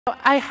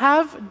I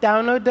have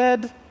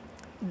downloaded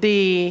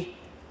the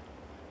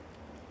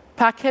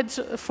package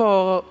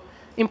for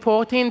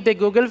importing the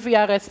Google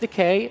VR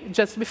SDK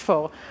just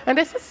before. And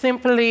this is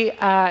simply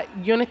a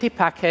Unity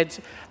package.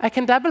 I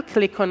can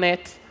double-click on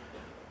it,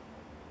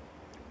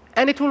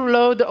 and it will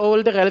load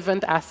all the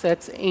relevant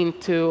assets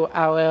into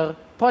our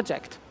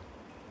project.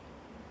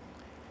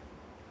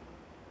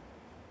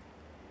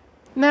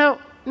 Now,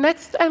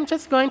 next, I'm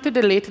just going to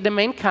delete the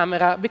main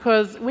camera,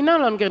 because we no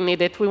longer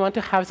need it. We want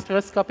to have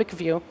stereoscopic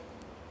view.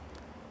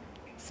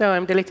 So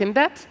I'm deleting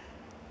that.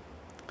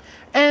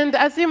 And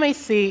as you may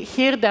see,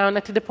 here down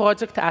at the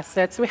project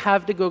assets, we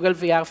have the Google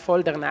VR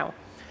folder now.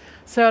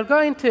 So I'll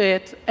go into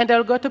it, and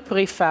I'll go to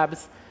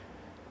prefabs.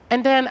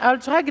 And then I'll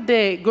drag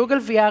the Google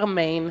VR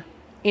main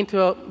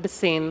into the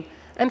scene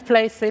and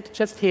place it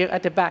just here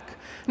at the back.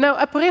 Now,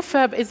 a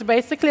prefab is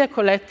basically a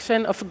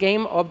collection of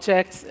game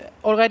objects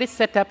already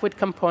set up with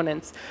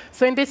components.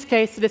 So in this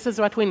case, this is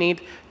what we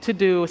need to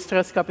do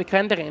stereoscopic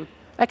rendering.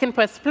 I can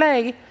press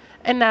play,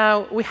 and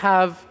now we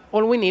have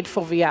all we need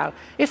for VR.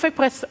 If I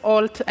press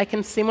Alt, I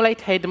can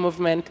simulate head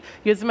movement,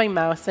 use my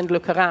mouse, and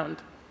look around.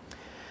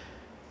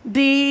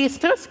 The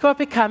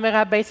stereoscopic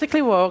camera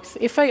basically works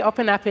if I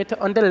open up it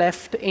on the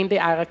left in the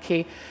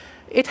hierarchy.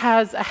 It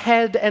has a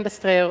head and a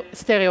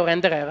stereo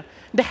renderer.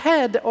 The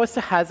head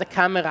also has a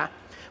camera,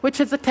 which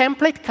is a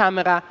template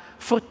camera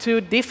for two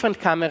different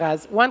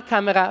cameras, one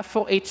camera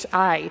for each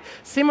eye,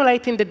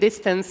 simulating the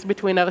distance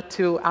between our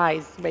two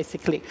eyes,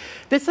 basically.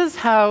 This is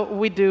how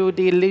we do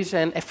the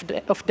illusion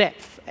of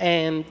depth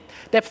and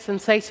depth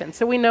sensation.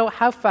 So we know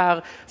how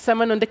far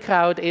someone in the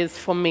crowd is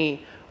from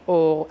me,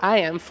 or I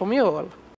am from you all.